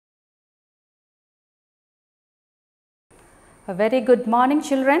A very good morning,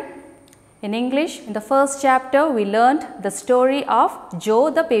 children. In English, in the first chapter, we learned the story of Joe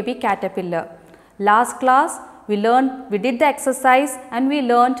the baby caterpillar. Last class, we did the exercise and we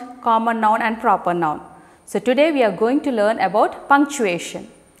learned common noun and proper noun. So today we are going to learn about punctuation.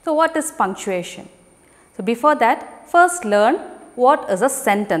 So what is punctuation? So before that, first learn what is a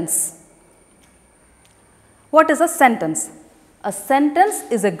sentence. What is a sentence? A sentence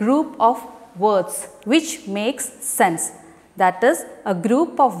is a group of words which makes sense. That is a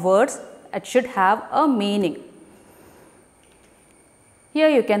group of words that should have a meaning. Here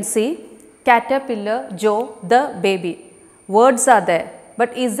you can see caterpillar, Joe, the baby. Words are there,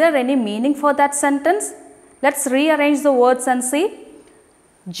 but is there any meaning for that sentence? Let's rearrange the words and see.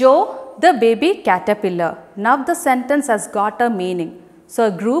 Joe, the baby caterpillar. Now the sentence has got a meaning. So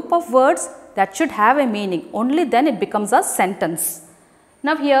a group of words that should have a meaning. Only then it becomes a sentence.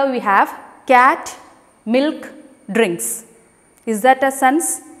 Now here we have cat, milk, drinks. Is that a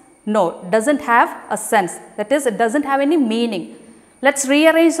sense? No, doesn't have a sense. That is, it doesn't have any meaning. Let's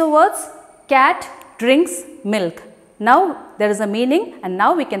rearrange the words. Cat drinks milk. Now there is a meaning and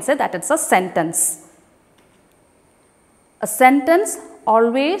now we can say that it's a sentence. A sentence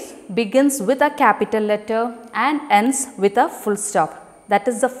always begins with a capital letter and ends with a full stop. That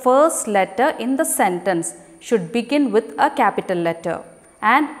is, the first letter in the sentence should begin with a capital letter,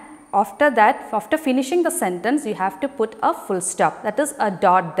 and after that, after finishing the sentence, you have to put a full stop, that is a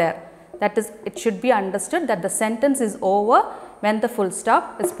dot there. That is, it should be understood that the sentence is over when the full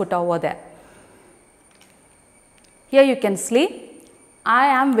stop is put over there. Here you can see, I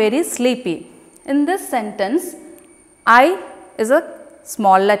am very sleepy. In this sentence, I is a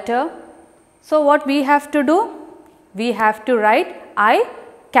small letter. So what we have to do? We have to write I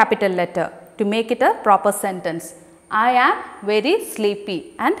capital letter to make it a proper sentence. I am very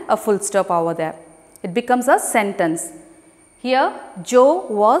sleepy and a full stop over there. It becomes a sentence. Here Joe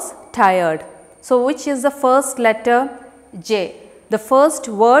was tired. So which is the first letter? J. The first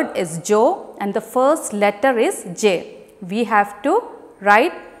word is Joe and the first letter is J. We have to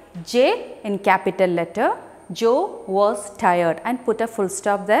write J in capital letter. Joe was tired and put a full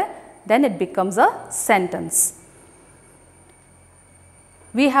stop there. Then it becomes a sentence.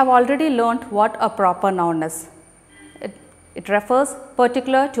 We have already learnt what a proper noun is. It refers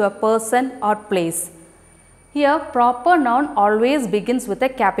particular to a person or place. Here proper noun always begins with a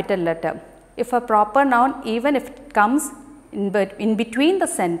capital letter. If a proper noun, even if it comes in between the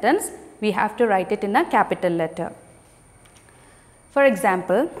sentence, we have to write it in a capital letter. For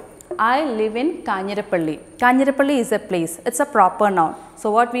example, I live in Kanyirapalli. Kanyirapalli is a place. It's a proper noun.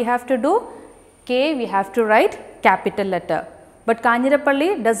 So what we have to do? K we have to write capital letter. But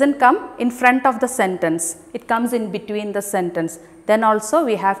Kanyirapalli doesn't come in front of the sentence. It comes in between the sentence. Then also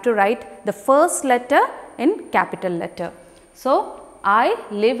we have to write the first letter in capital letter. So I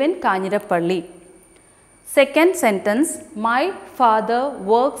live in Kanyirapalli. Second sentence, my father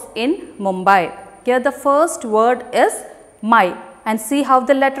works in Mumbai. Here the first word is my. And see how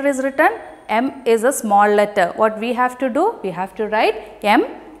the letter is written? M is a small letter. What we have to do? We have to write M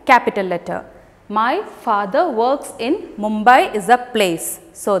capital letter. My father works in Mumbai is a place.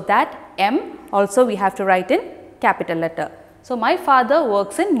 So that M also we have to write in capital letter. So my father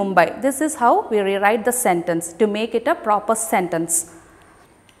works in Mumbai. This is how we rewrite the sentence to make it a proper sentence.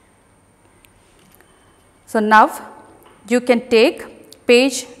 So now you can take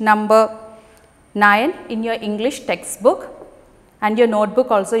page number 9 in your English textbook. And your notebook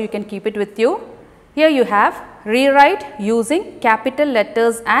also you can keep it with you. Here you have rewrite using capital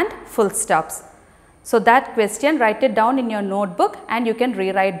letters and full stops. So that question, write it down in your notebook and you can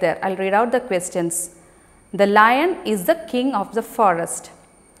rewrite there. I will read out the questions. The lion is the king of the forest.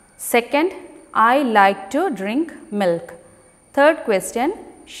 Second, I like to drink milk. Third question,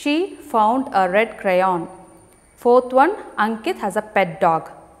 she found a red crayon. Fourth one, Ankit has a pet dog.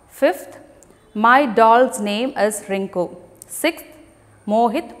 Fifth, my doll's name is Rinku. Sixth,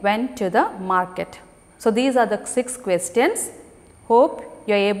 Mohit went to the market. So these are the 6 questions. Hope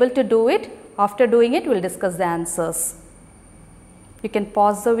you are able to do it. After doing it, we will discuss the answers. You can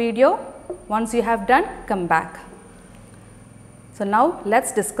pause the video. Once you have done, come back. So now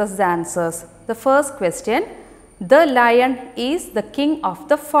let's discuss the answers. The first question, the lion is the king of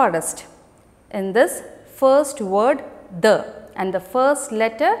the forest. In this first word, the, and the first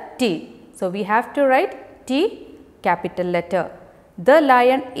letter T. So we have to write T capital letter. The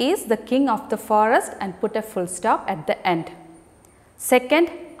lion is the king of the forest and put a full stop at the end. Second,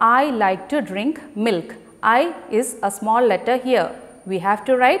 I like to drink milk. I is a small letter here. We have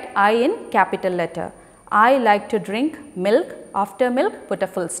to write I in capital letter. I like to drink milk. After milk, put a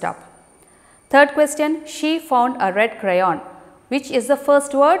full stop. Third question, she found a red crayon. Which is the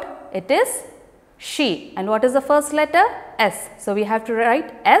first word? It is she. And what is the first letter? S. So, we have to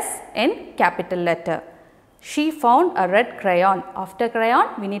write S in capital letter. She found a red crayon. After crayon,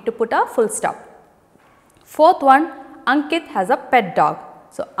 we need to put a full stop. Fourth one, Ankit has a pet dog.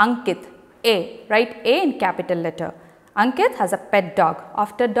 So, Ankit, A, write A in capital letter. Ankit has a pet dog.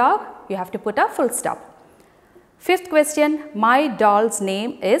 After dog, you have to put a full stop. Fifth question, my doll's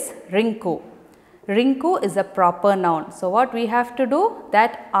name is Rinku. Rinku is a proper noun. So, what we have to do?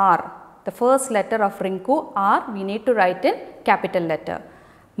 That R, the first letter of Rinku, R, we need to write in capital letter.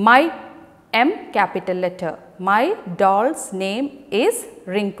 My, M, capital letter. My doll's name is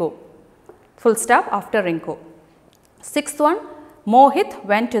Rinku. Full stop after Rinku. Sixth one, Mohit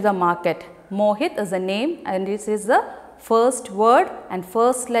went to the market. Mohit is a name and this is the first word and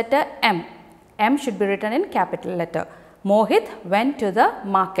first letter M. M should be written in capital letter. Mohit went to the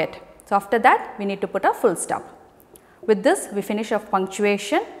market. So, after that we need to put a full stop. With this we finish off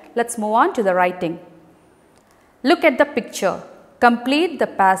punctuation. Let's move on to the writing. Look at the picture. Complete the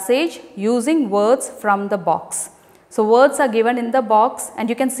passage using words from the box. So, words are given in the box and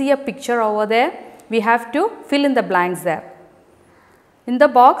you can see a picture over there. We have to fill in the blanks there. In the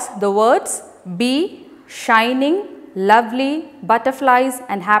box, the words be, shining, lovely, butterflies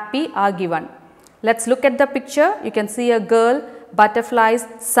and happy are given. Let's look at the picture. You can see a girl, butterflies,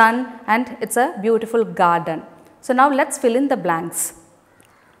 sun and it's a beautiful garden. So, now let's fill in the blanks.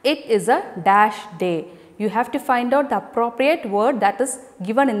 It is a dash day. You have to find out the appropriate word that is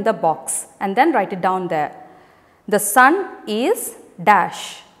given in the box and then write it down there. The sun is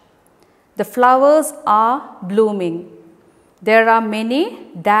dash. The flowers are blooming. There are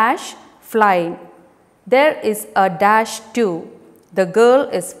many dash flying. There is a dash too. The girl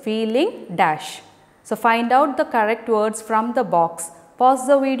is feeling dash. So, find out the correct words from the box. Pause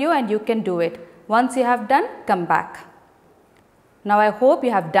the video and you can do it. Once you have done, come back. Now, I hope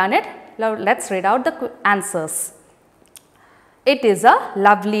you have done it. Now, let's read out the answers. It is a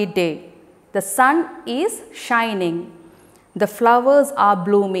lovely day. The sun is shining. The flowers are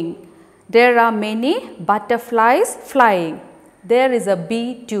blooming. There are many butterflies flying. There is a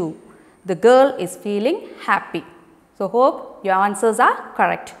bee too. The girl is feeling happy. So, hope your answers are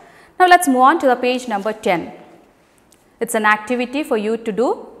correct. Now, let's move on to the page number 10. It's an activity for you to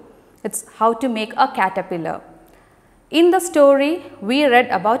do. It's how to make a caterpillar. In the story, we read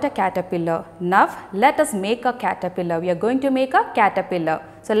about a caterpillar. Now, let us make a caterpillar. We are going to make a caterpillar.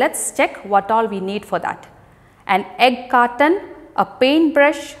 So, let's check what all we need for that. An egg carton, a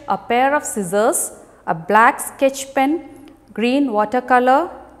paintbrush, a pair of scissors, a black sketch pen, green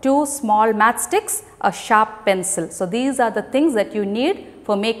watercolor, 2 small matchsticks, a sharp pencil. So, these are the things that you need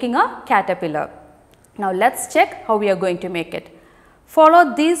for making a caterpillar. Now, let's check how we are going to make it.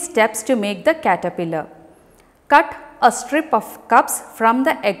 Follow these steps to make the caterpillar. Cut a strip of cups from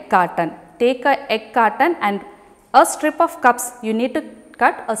the egg carton. Take a egg carton and a strip of cups. You need to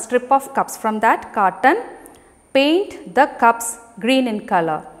cut a strip of cups from that carton. Paint the cups green in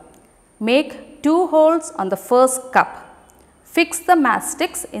color. Make 2 holes on the first cup. Fix the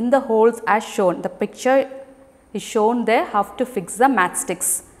matchsticks in the holes as shown. The picture is shown there how to fix the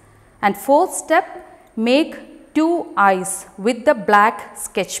matchsticks. And fourth step, make 2 eyes with the black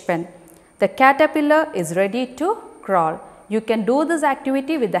sketch pen. The caterpillar is ready to crawl. You can do this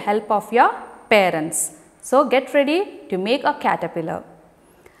activity with the help of your parents. So, get ready to make a caterpillar.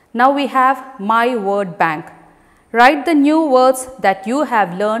 Now, we have my word bank. Write the new words that you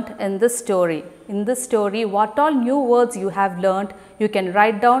have learnt in this story. In this story, what all new words you have learnt, you can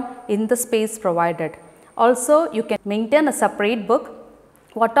write down in the space provided. Also, you can maintain a separate book.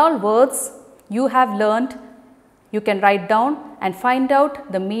 What all words you have learnt, you can write down and find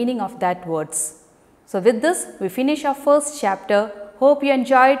out the meaning of that words. So, with this, we finish our first chapter. Hope you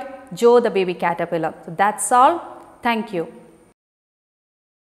enjoyed Joe the Baby Caterpillar. So, that's all. Thank you.